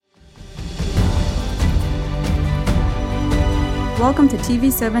Welcome to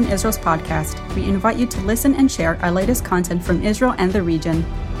TV7 Israel's podcast. We invite you to listen and share our latest content from Israel and the region.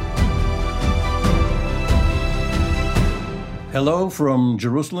 Hello from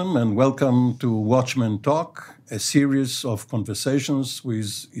Jerusalem and welcome to Watchmen Talk, a series of conversations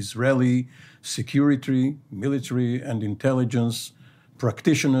with Israeli security, military and intelligence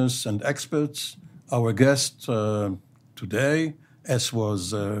practitioners and experts. Our guest today, as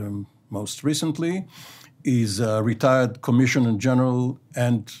was most recently, is retired Commissioner General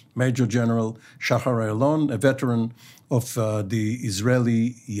and Major General Shachar Ayalon, a veteran of the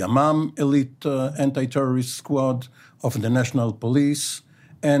Israeli Yamam elite anti-terrorist squad of the National Police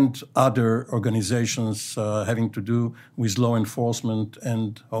and other organizations having to do with law enforcement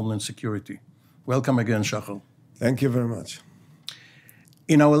and homeland security. Welcome again, Shachar. Thank you very much.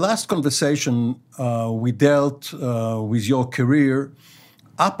 In our last conversation, we dealt with your career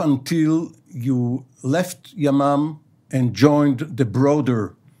up until you left Yamam and joined the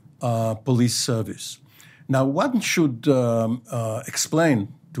broader police service. Now, one should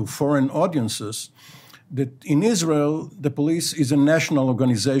explain to foreign audiences that in Israel, the police is a national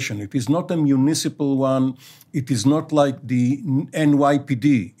organization. It is not a municipal one. It is not like the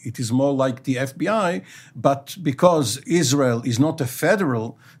NYPD. It is more like the FBI. But because Israel is not a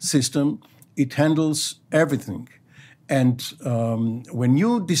federal system, it handles everything. And when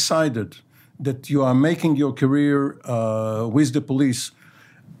you decided that you are making your career with the police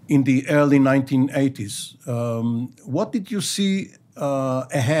in the early 1980s, what did you see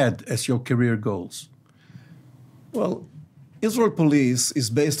ahead as your career goals? Well, Israel police is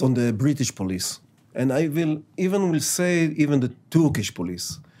based on the British police, and I will say the Turkish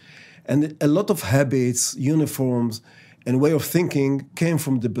police. And a lot of habits, uniforms, and way of thinking came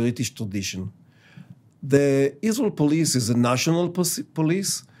from the British tradition. The Israel police is a national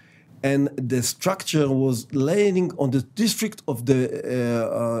police, and the structure was laying on the district of the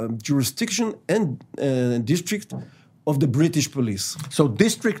jurisdiction and district of the British police. So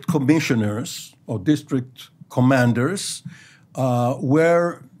district commissioners or district commanders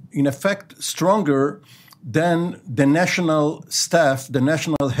were, in effect, stronger than the national staff, the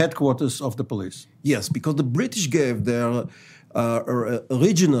national headquarters of the police. Yes, because the British gave their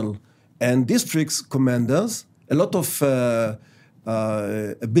regional and districts commanders a lot of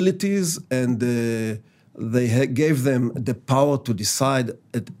abilities, and they gave them the power to decide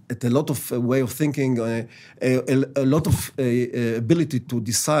at a lot of way of thinking, a lot of ability to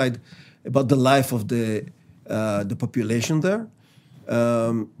decide about the life of the population there,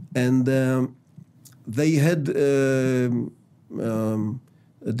 and they had the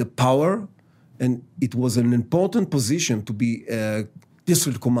power, and it was an important position to be a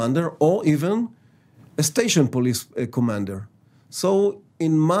district commander or even a station police commander. So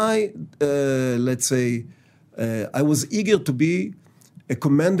in my, let's say, I was eager to be a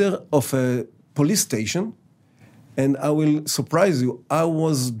commander of a police station, and I will surprise you, I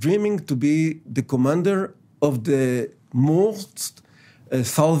was dreaming to be the commander of the most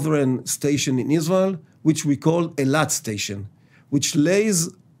southern station in Israel, which we call Eilat Station, which lays,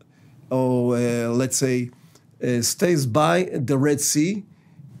 or let's say, stays by the Red Sea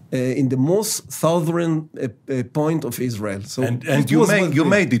in the most southern point of Israel. So and you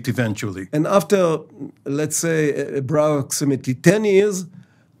made it eventually. And after, let's say, approximately 10 years,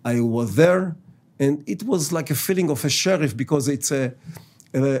 I was there, and it was like a feeling of a sheriff because it's a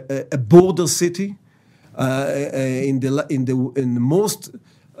border city. In the most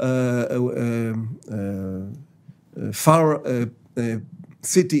far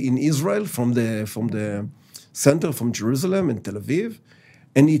city in Israel from the center, from Jerusalem and Tel Aviv,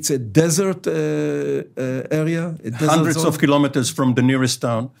 and it's a desert area. Hundreds of kilometers from the nearest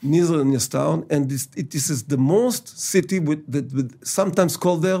town. Nearest town, and this is the most city with sometimes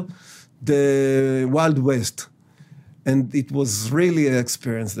called there the Wild West. And it was really an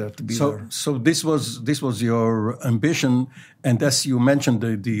experience there to be there. So this was your ambition, and as you mentioned,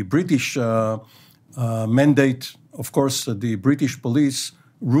 the British mandate. Of course, the British police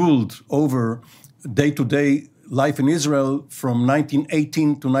ruled over day-to-day life in Israel from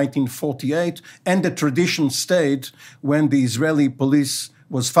 1918 to 1948, and the tradition stayed when the Israeli police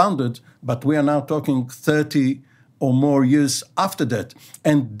was founded. But we are now talking 30 or more years after that,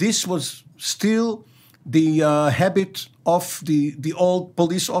 and this was still the habit of the old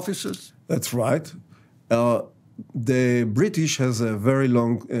police officers? That's right. The British has a very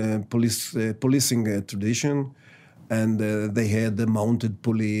long policing tradition, and they had the mounted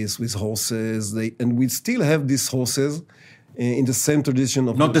police with horses. And we still have these horses in the same tradition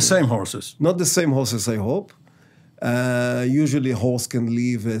of... Not the same horses? Not the same horses, I hope. Usually a horse can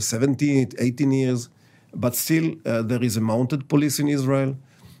live 17, 18 years. but still there is a mounted police in Israel.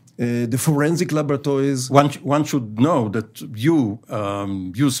 The forensic laboratories. One should know that you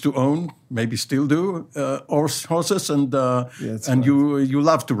used to own, maybe still do, horses, and right. you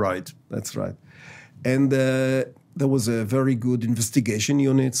love to ride. That's right. And there was a very good investigation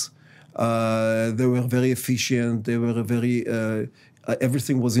units. They were very efficient. They were very.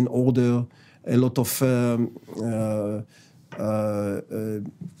 Everything was in order. A lot of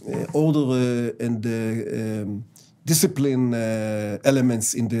order and discipline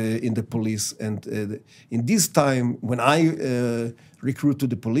elements in the police. And in this time, when I recruit to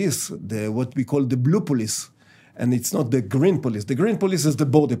the police, what we call the blue police, and it's not the green police. The green police is the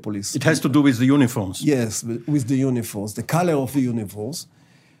border police. It has to do with the uniforms. Yes, with the uniforms, the color of the uniforms,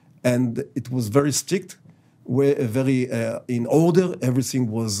 and it was very strict. Very in order. Everything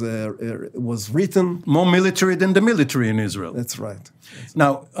was written. More military than the military in Israel. That's right.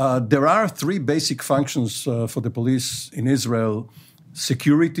 Now, there are three basic functions for the police in Israel.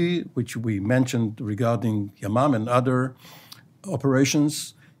 Security, which we mentioned regarding Yamam and other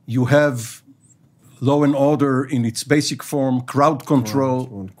operations. You have law and order in its basic form, crowd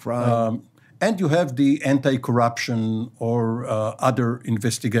control, crime. And you have the anti-corruption or other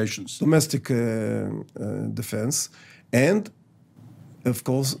investigations. Domestic defense. And, of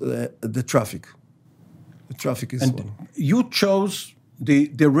course, the traffic. The traffic is one. You chose the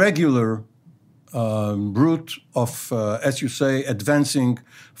regular route of, as you say, advancing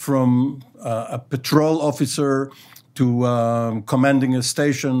from a patrol officer to commanding a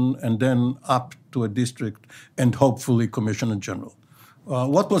station and then up to a district and hopefully commissioner general.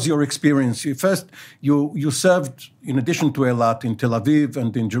 What was your experience? First, you served, in addition to Eilat, in Tel Aviv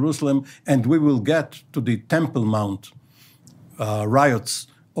and in Jerusalem, and we will get to the Temple Mount riots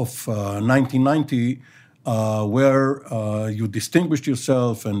of 1990, where you distinguished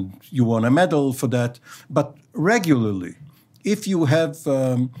yourself and you won a medal for that. But regularly, if you have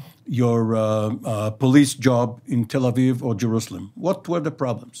your police job in Tel Aviv or Jerusalem, what were the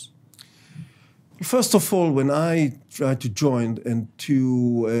problems? First of all, when I tried to join and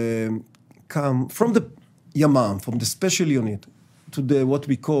to come from the Yamam, from the special unit, to the what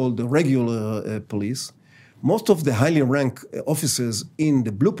we call the regular police, most of the highly ranked officers in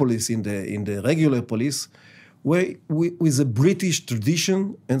the blue police, in the regular police, were with a British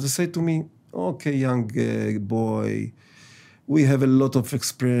tradition, and they said to me, "Okay, young boy, we have a lot of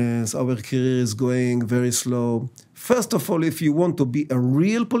experience. Our career is going very slow. First of all, if you want to be a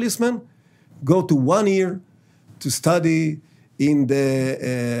real policeman, go to 1 year to study in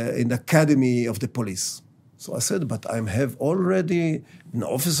the academy of the police." So I said, "But I have already an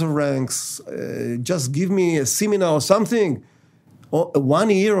officer ranks. Just give me a seminar or something." 1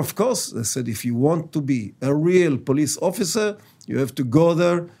 year, of course. I said, "If you want to be a real police officer, you have to go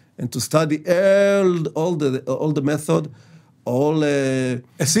there and to study all the method, all."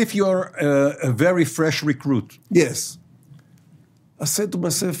 As if you're a very fresh recruit. Yes. I said to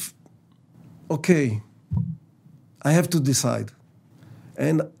myself, "Okay, I have to decide."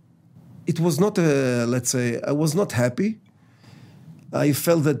 And it was not let's say, I was not happy. I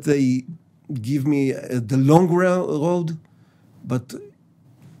felt that they give me the long road, but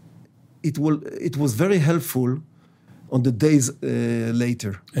it was very helpful on the days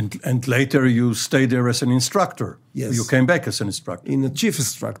later. And later you stayed there as an instructor. Yes. You came back as an instructor. In a chief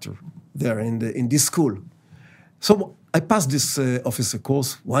instructor there in this school. So I passed this officer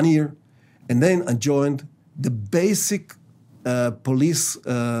course 1 year. And then I joined the basic police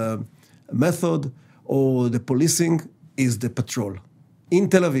method, or the policing is the patrol in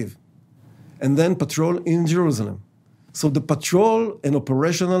Tel Aviv, and then patrol in Jerusalem. So the patrol and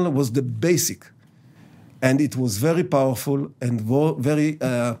operational was the basic, and it was very powerful and very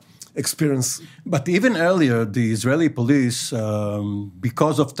experienced. But even earlier, the Israeli police,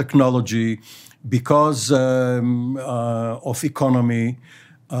 because of technology, because of economy,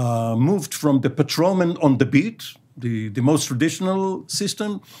 moved from the patrolman on the beat, the most traditional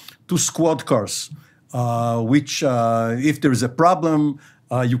system, to squad cars, which, if there is a problem,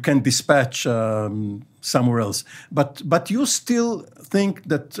 you can dispatch somewhere else. But you still think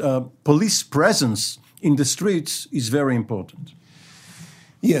that police presence in the streets is very important.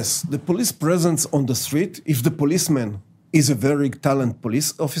 Yes, the police presence on the street, if the policeman is a very talented police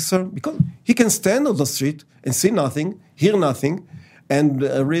officer, because he can stand on the street and see nothing, hear nothing, and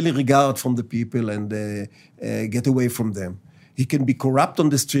really regard from the people and get away from them. He can be corrupt on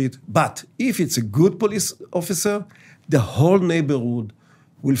the street, but if it's a good police officer, the whole neighborhood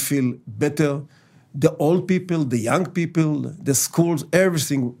will feel better. The old people, the young people, the schools,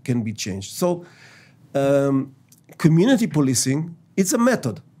 everything can be changed. So community policing, it's a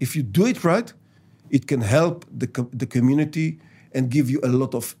method. If you do it right, It can help the community and give you a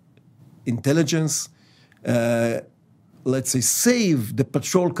lot of intelligence. Let's say, save the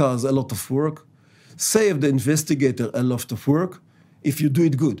patrol cars a lot of work, save the investigator a lot of work if you do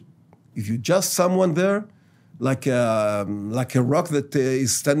it good. If you just someone there, like a rock that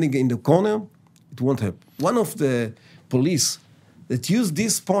is standing in the corner, it won't help. One of the police that use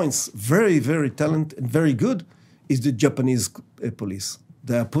these points very, very talented and very good is the Japanese police.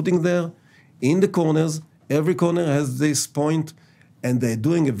 They are putting there in the corners. Every corner has this point, and they're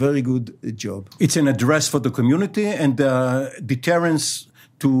doing a very good job. It's an address for the community and deterrence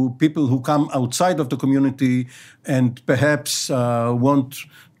to people who come outside of the community and perhaps want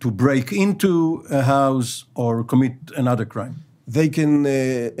to break into a house or commit another crime. They can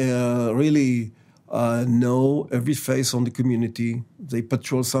really know every face on the community. They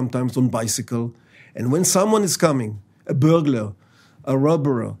patrol sometimes on bicycle. And when someone is coming, a burglar, a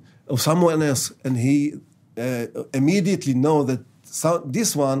robber, or someone else, and he immediately know that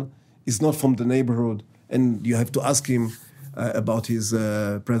this one is not from the neighborhood, and you have to ask him about his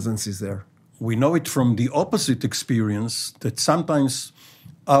presence is there. We know it from the opposite experience that sometimes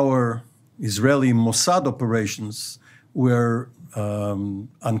our Israeli Mossad operations were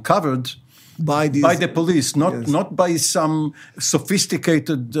uncovered by the police, not by some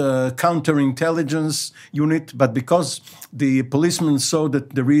sophisticated counterintelligence unit, but because the policemen saw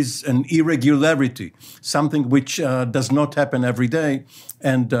that there is an irregularity, something which does not happen every day,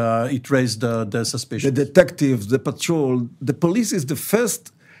 and it raised the suspicion. The detectives, the patrol, the police is the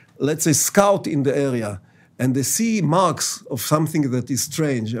first, let's say, scout in the area, and they see marks of something that is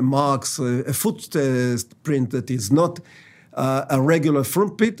strange, a footprint that is not a regular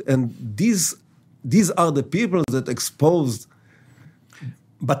footprint, and these are the people that exposed.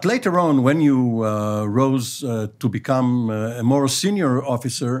 But later on, when you rose to become a more senior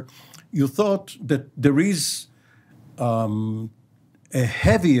officer, you thought that there is a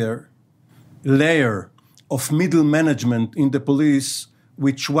heavier layer of middle management in the police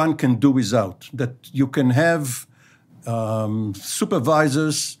which one can do without, that you can have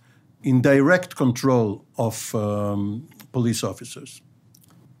supervisors in direct control of police officers.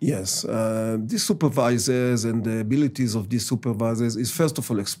 Yes, these supervisors and the abilities of these supervisors is first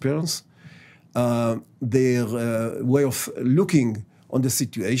of all experience, their way of looking on the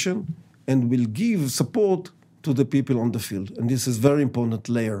situation, and will give support to the people on the field. And this is very important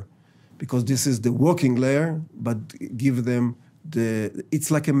layer, because this is the working layer, but give them it's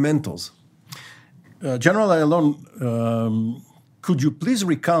like a mentors. General Ayalon, could you please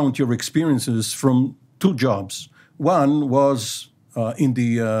recount your experiences from two jobs? One was in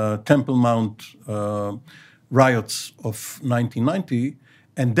the Temple Mount riots of 1990,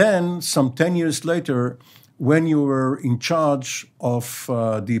 and then some 10 years later, when you were in charge of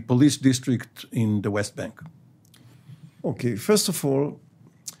the police district in the West Bank. Okay, first of all,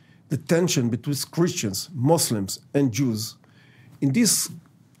 the tension between Christians, Muslims, and Jews in this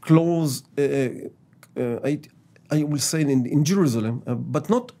close, I will say in Jerusalem, but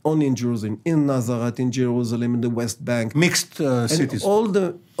not only in Jerusalem, in Nazareth, in Jerusalem, in the West Bank, mixed cities, and all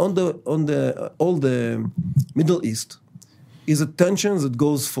the Middle East is a tension that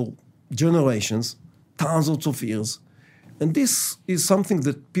goes for generations, thousands of years, and this is something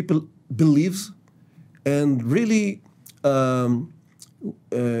that people believe, and really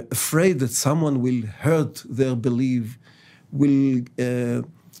afraid that someone will hurt their belief, will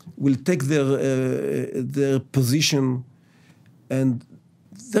take their position, and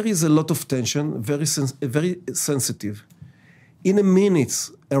there is a lot of tension, very sensitive. In a minute,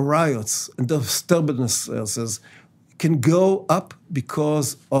 riots and disturbances can go up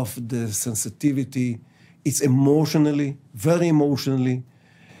because of the sensitivity. It's very emotionally,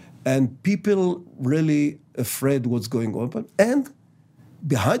 and people really afraid what's going on. And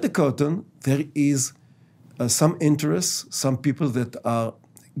behind the curtain, there is some interests, some people that are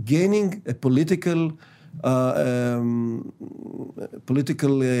gaining a political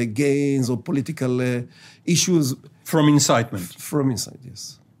gains or political issues. From incitement. From inside,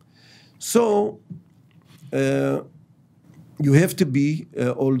 yes. So you have to be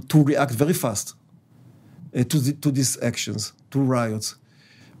or to react very fast to these actions, to riots.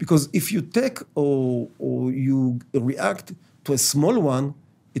 Because if you take or you react to a small one,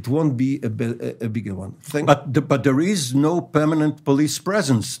 it won't be a bigger one. But there is no permanent police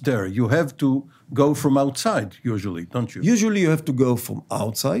presence there. You have to go from outside, usually, don't you? Usually you have to go from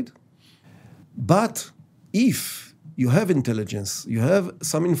outside. But if you have intelligence, you have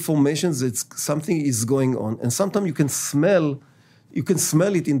some information that something is going on, and sometimes you can smell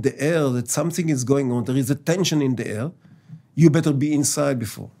it in the air that something is going on. There is a tension in the air. You better be inside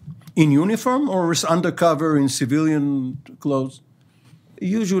before. In uniform or is undercover in civilian clothes?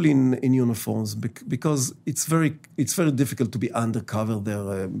 Usually in uniforms, because it's very difficult to be undercover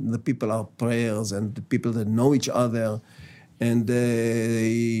there. The people are players and the people that know each other, and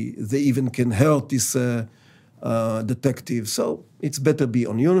they even can hurt this detective. So it's better be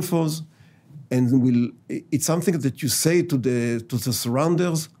on uniforms, and it's something that you say to the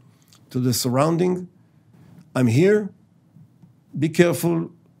surrounders, to the surrounding. I'm here. Be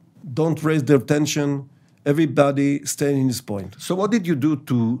careful. Don't raise their tension. Everybody stay in his point. So what did you do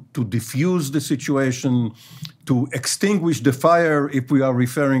to diffuse the situation, to extinguish the fire, if we are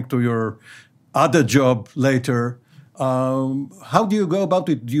referring to your other job later? How do you go about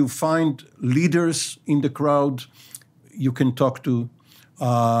it? Do you find leaders in the crowd you can talk to?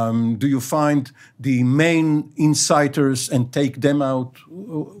 Do you find the main inciters and take them out?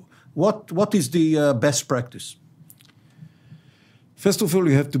 What is the best practice? First of all,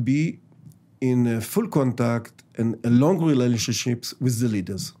 you have to be in full contact and long relationships with the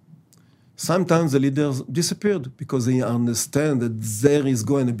leaders. Sometimes the leaders disappeared because they understand that there is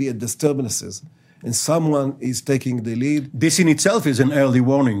going to be a disturbances and someone is taking the lead. This in itself is an early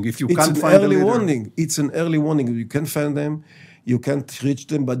warning. If you can't find a leader. It's an early warning. You can't find them, you can't reach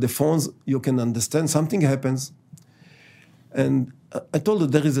them by the phones, you can understand something happens. And I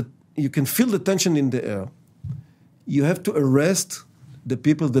told her you can feel the tension in the air. You have to arrest the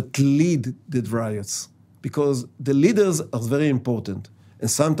people that lead the riots, because the leaders are very important. And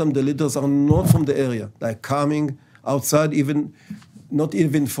sometimes the leaders are not from the area. They're coming outside, not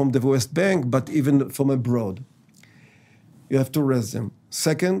even from the West Bank, but even from abroad. You have to arrest them.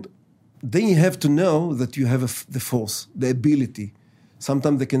 Second, then you have to know that you have the force, the ability.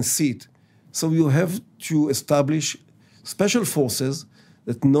 Sometimes they can see it. So you have to establish special forces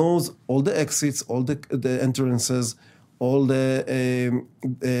that knows all the exits, all the entrances, all they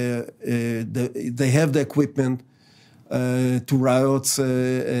have the equipment to riots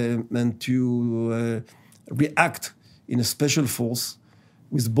and to react in a special force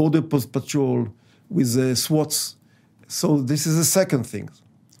with border patrol, with SWATs. So this is the second thing.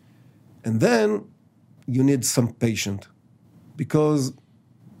 And then you need some patience, because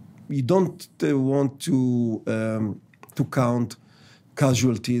you don't want to count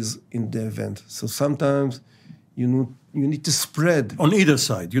casualties in the event. So sometimes you need to spread. On either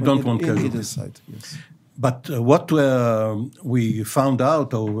side. You don't want casualties. On either side, yes. But what we found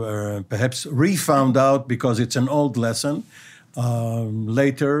out, or perhaps re-found out, because it's an old lesson,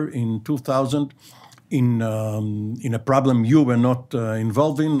 later in 2000, in a problem you were not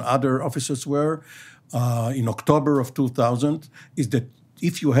involved in, other officers were, in October of 2000, is that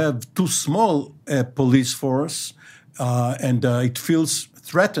if you have too small a police force and it feels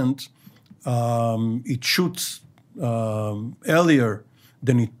threatened, it shoots earlier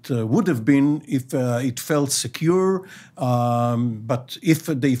than it would have been if it felt secure. But if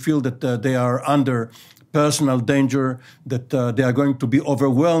they feel that they are under personal danger, that they are going to be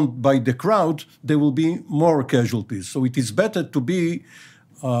overwhelmed by the crowd, there will be more casualties. So it is better to be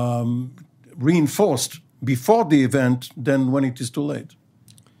reinforced before the event than when it is too late.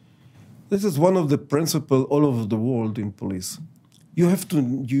 This is one of the principles all over the world in police. You have to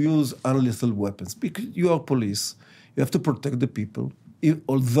use unlethal weapons because you are police. You have to protect the people,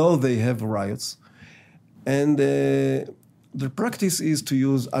 although they have riots. And the practice is to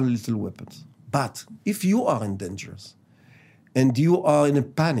use unlethal weapons. But if you are in danger and you are in a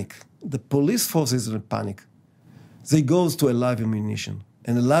panic, the police force is in a panic, they go to a live ammunition.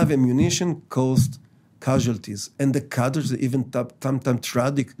 And a live ammunition caused casualties. And the casualties even sometimes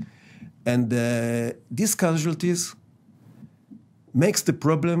tragic. And these casualties makes the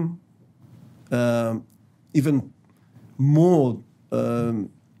problem even more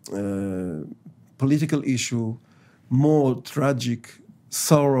political issue, more tragic,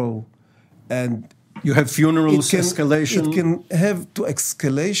 sorrow, and you have funerals, escalation. It can have to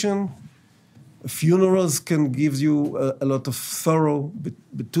escalation. Funerals can give you a lot of sorrow, but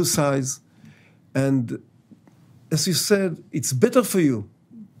two sides. And as you said, it's better for you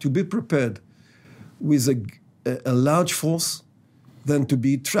to be prepared with a large force than to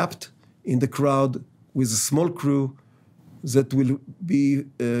be trapped in the crowd with a small crew that will be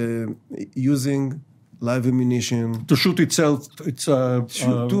using live ammunition to shoot itself. It's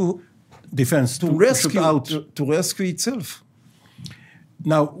to defense to rescue itself.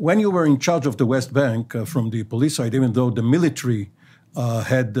 Now, when you were in charge of the West Bank from the police side, even though the military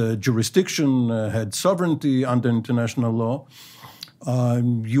had jurisdiction, had sovereignty under international law,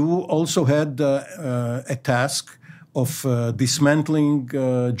 you also had a task of dismantling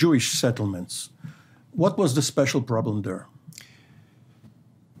Jewish settlements. What was the special problem there?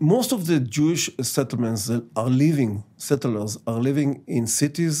 most of the Jewish settlers are living in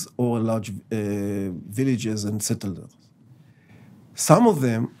cities or large villages and settlers. Some of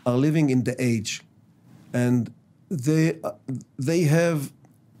them are living in the edge, and they have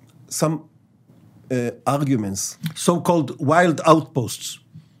some arguments. So-called wild outposts.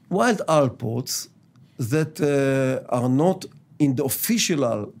 Wild outposts that are not in the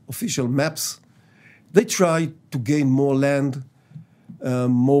official maps. They try to gain more land,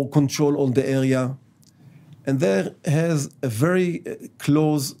 more control on the area, and there has a very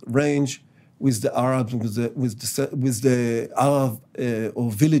close range with the Arabs, with the Arab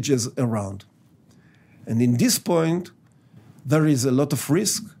or villages around. And in this point, there is a lot of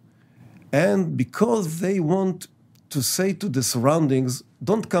risk, and because they want to say to the surroundings,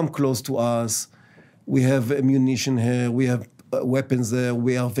 don't come close to us, we have ammunition here, we have weapons there,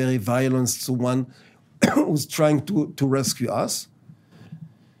 we are very violent to one who's trying to rescue us.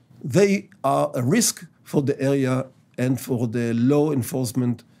 They are a risk for the area and for the law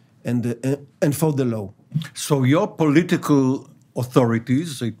enforcement and for the law. So your political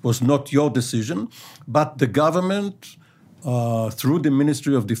authorities, it was not your decision, but the government, through the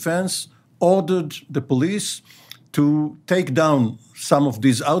Ministry of Defense, ordered the police to take down some of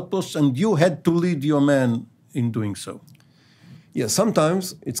these outposts, and you had to lead your men in doing so. Yes,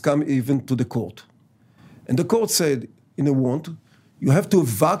 sometimes it's come even to the court. And the court said, in a warrant, you have to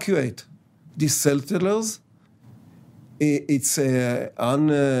evacuate these settlers. It's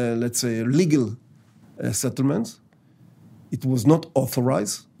let's say, legal settlements. It was not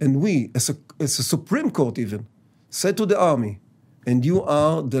authorized. And we, as a Supreme Court even, said to the army, and you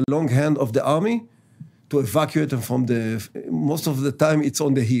are the long hand of the army to evacuate them from most of the time it's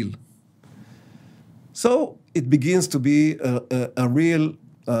on the hill. So it begins to be a real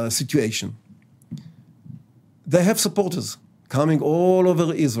situation. They have supporters coming all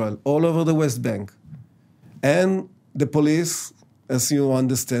over Israel, all over the West Bank. And the police, as you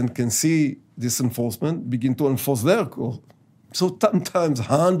understand, can see this enforcement, begin to enforce their code. So sometimes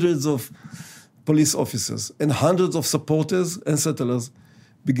hundreds of police officers and hundreds of supporters and settlers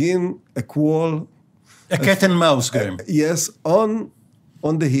begin a quarrel. A cat and mouse game. Yes, on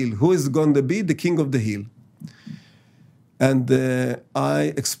the hill. Who is going to be the king of the hill? And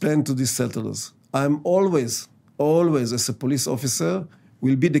I explained to these settlers, I'm always, as a police officer,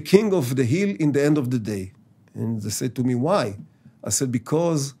 will be the king of the hill in the end of the day. And they said to me, why? I said,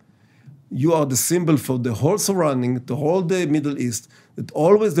 because you are the symbol for the whole surrounding, the whole the Middle East, that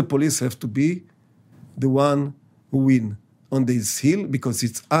always the police have to be the one who win on this hill because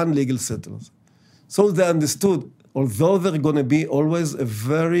it's unlegal settlers. So they understood, although they're going to be always a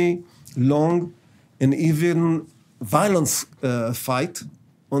very long and even violent fight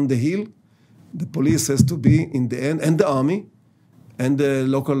on the hill, the police has to be in the end, and the army, and the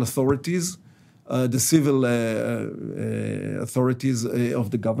local authorities, the civil authorities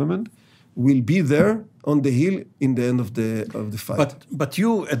of the government, will be there on the hill in the end of the fight. But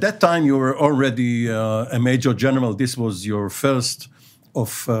you, at that time, you were already a major general. This was your first of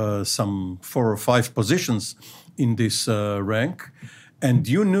some 4 or 5 positions in this rank. And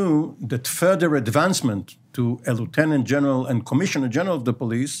you knew that further advancement to a lieutenant general and commissioner general of the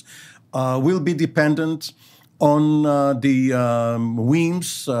police will be dependent on the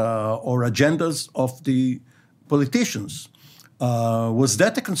whims or agendas of the politicians. Was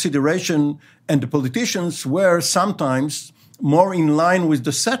that a consideration? And the politicians were sometimes more in line with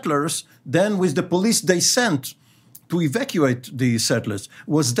the settlers than with the police they sent to evacuate the settlers.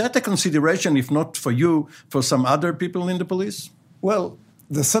 Was that a consideration, if not for you, for some other people in the police? Well,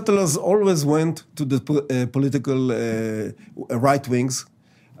 the settlers always went to the political right wings.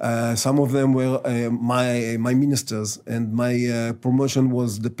 Some of them were my ministers, and my promotion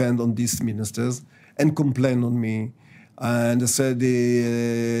was depend on these ministers, and complained on me. And they said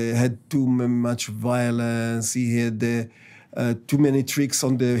he had too much violence, he had too many tricks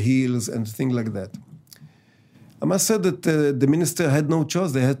on the hills, and things like that. I must say that the minister had no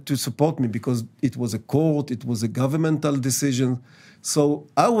choice. They had to support me because it was a court, it was a governmental decision. So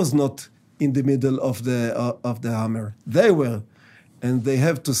I was not in the middle of the hammer. They were. And they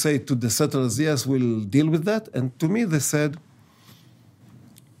have to say to the settlers, yes, we'll deal with that. And to me, they said,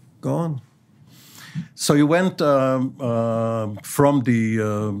 go on. So you went from the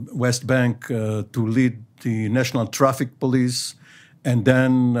West Bank to lead the National Traffic Police, and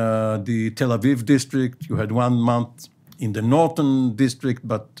then the Tel Aviv district. You had 1 month in the Northern district,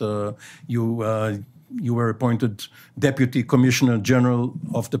 but you were appointed Deputy Commissioner General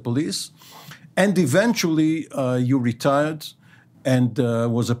of the Police. And eventually you retired and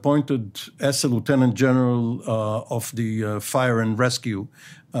was appointed as a Lieutenant General of the Fire and Rescue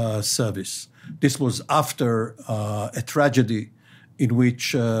service. This was after a tragedy in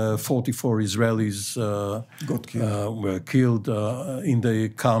which 44 Israelis were killed in the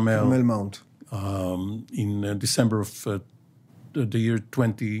Carmel Mount. In December of the year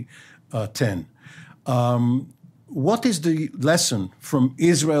 2010. What is the lesson from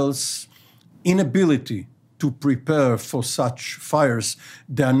Israel's inability to prepare for such fires?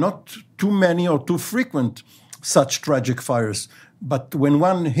 There are not too many or too frequent such tragic fires, but when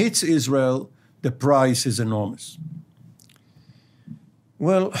one hits Israel, the price is enormous.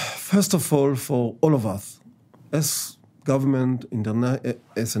 Well, first of all, for all of us, as government,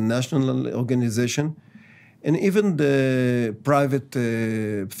 as a national organization, and even the private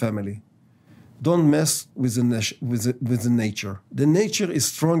family, don't mess with the nature. The nature is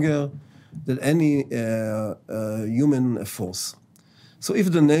stronger than any human force. So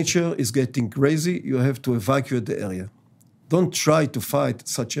if the nature is getting crazy, you have to evacuate the area. Don't try to fight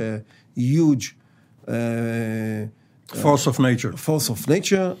such a huge force of nature.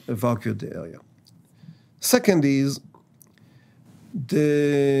 Evacuate the area. Second is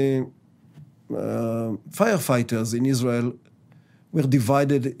the firefighters in Israel were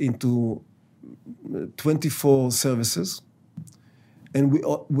divided into 24 services, and we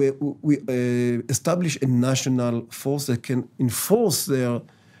established a national force that can enforce their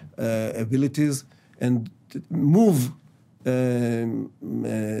abilities and move the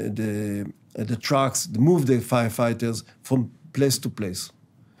trucks, move the firefighters from place to place.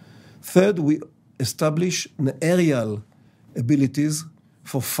 Third, we establish an aerial abilities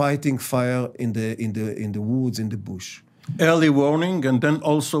for fighting fire in the woods, in the bush. Early warning, and then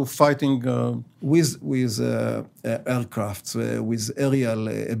also fighting with aircrafts, with aerial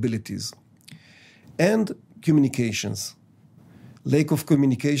abilities, and communications, lack of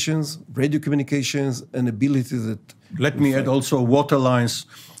communications, radio communications, and abilities that. Let me add also water lines.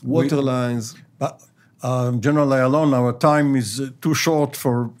 General Ayalon, our time is too short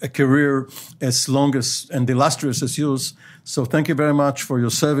for a career as long as and illustrious as yours. So thank you very much for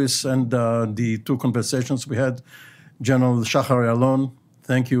your service and the two conversations we had. General Shachar Ayalon,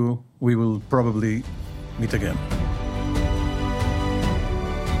 thank you. We will probably meet again.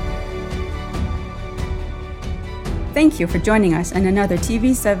 Thank you for joining us in another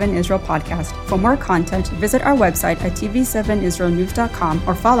TV7 Israel podcast. For more content, visit our website at tv7israelnews.com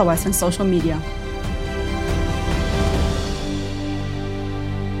or follow us on social media.